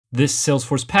This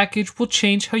Salesforce package will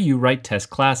change how you write test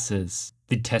classes.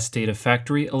 The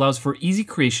TestDataFactory allows for easy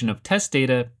creation of test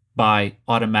data by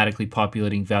automatically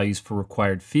populating values for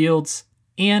required fields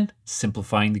and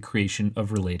simplifying the creation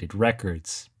of related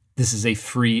records. This is a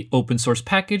free open source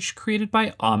package created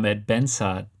by Ahmed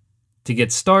Bensad. To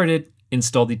get started,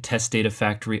 install the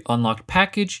TestDataFactory unlocked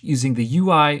package using the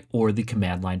UI or the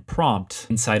command line prompt.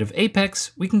 Inside of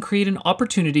Apex, we can create an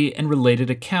opportunity and related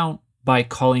account by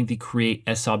calling the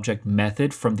createSObject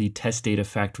method from the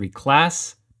TestDataFactory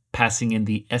class, passing in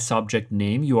the SObject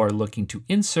name you are looking to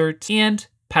insert, and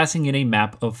passing in a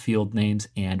map of field names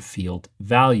and field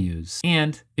values.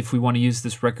 And if we want to use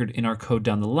this record in our code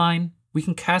down the line, we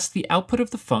can cast the output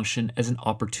of the function as an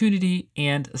opportunity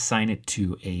and assign it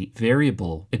to a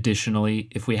variable. Additionally,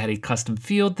 if we had a custom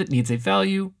field that needs a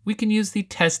value, we can use the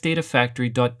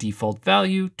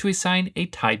TestDataFactory.defaultValue to assign a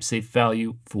type-safe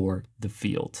value for the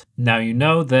field. Now you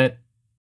know that